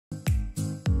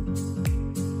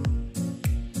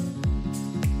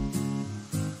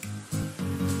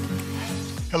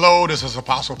Hello, this is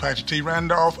Apostle Patrick T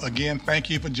Randolph. Again, thank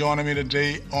you for joining me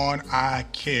today on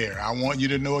iCare. I want you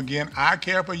to know again, I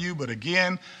care for you, but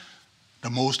again, the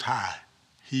Most High,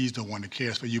 He's the one that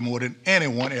cares for you more than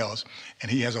anyone else.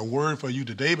 And He has a word for you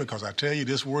today, because I tell you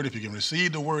this word, if you can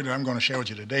receive the word that I'm going to share with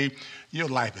you today, your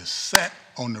life is set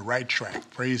on the right track.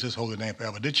 Praise His holy name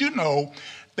forever. Did you know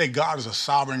that God is a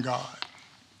sovereign God?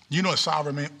 You know what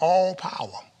sovereign means? All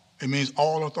power. It means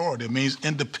all authority. It means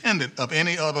independent of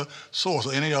any other source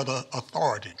or any other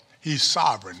authority. He's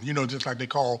sovereign. You know, just like they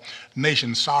call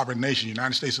nations sovereign nation. The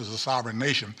United States is a sovereign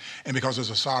nation. And because it's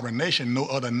a sovereign nation, no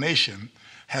other nation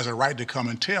has a right to come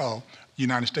and tell the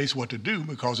United States what to do,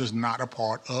 because it's not a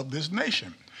part of this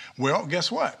nation. Well,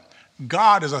 guess what?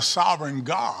 God is a sovereign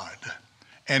God.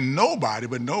 And nobody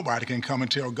can come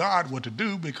and tell God what to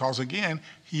do, because, again,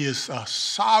 He is a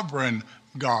sovereign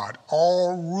God,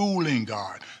 all-ruling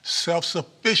God,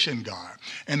 self-sufficient God.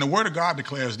 And the Word of God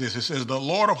declares this. It says, the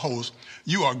Lord of hosts,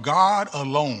 you are God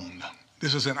alone.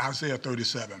 This is in Isaiah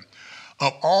 37.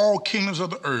 Of all kingdoms of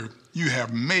the earth, you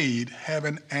have made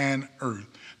heaven and earth.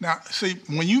 Now, see,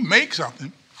 when you make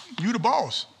something, you the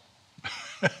boss.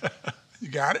 You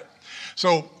got it?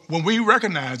 So when we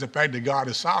recognize the fact that God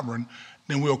is sovereign,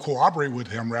 then we'll cooperate with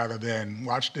Him rather than,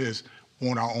 watch this,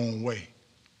 on our own way.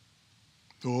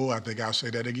 Oh, I think I'll say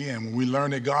that again. When we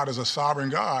learn that God is a sovereign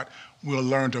God, we'll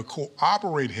learn to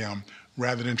cooperate Him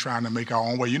rather than trying to make our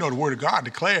own way. You know, the Word of God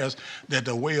declares that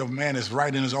the way of man is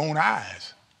right in his own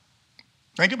eyes.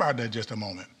 Think about that just a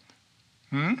moment.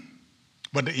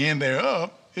 But the end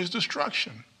thereof is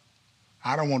destruction.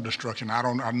 I don't want destruction.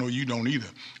 I know you don't either.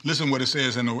 Listen what it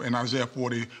says in Isaiah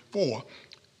 44.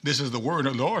 This is the word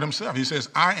of the Lord Himself. He says,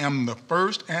 I am the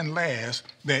first and last.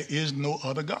 There is no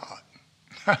other God.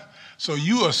 So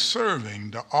you are serving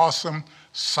the awesome,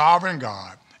 sovereign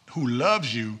God who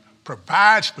loves you,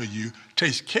 provides for you,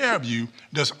 takes care of you,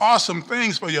 does awesome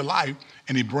things for your life,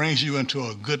 and He brings you into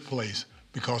a good place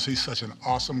because He's such an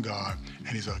awesome God, and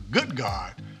He's a good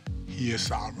God. He is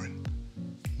sovereign.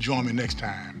 Join me next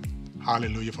time.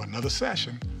 Hallelujah, for another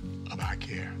session of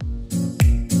iCare.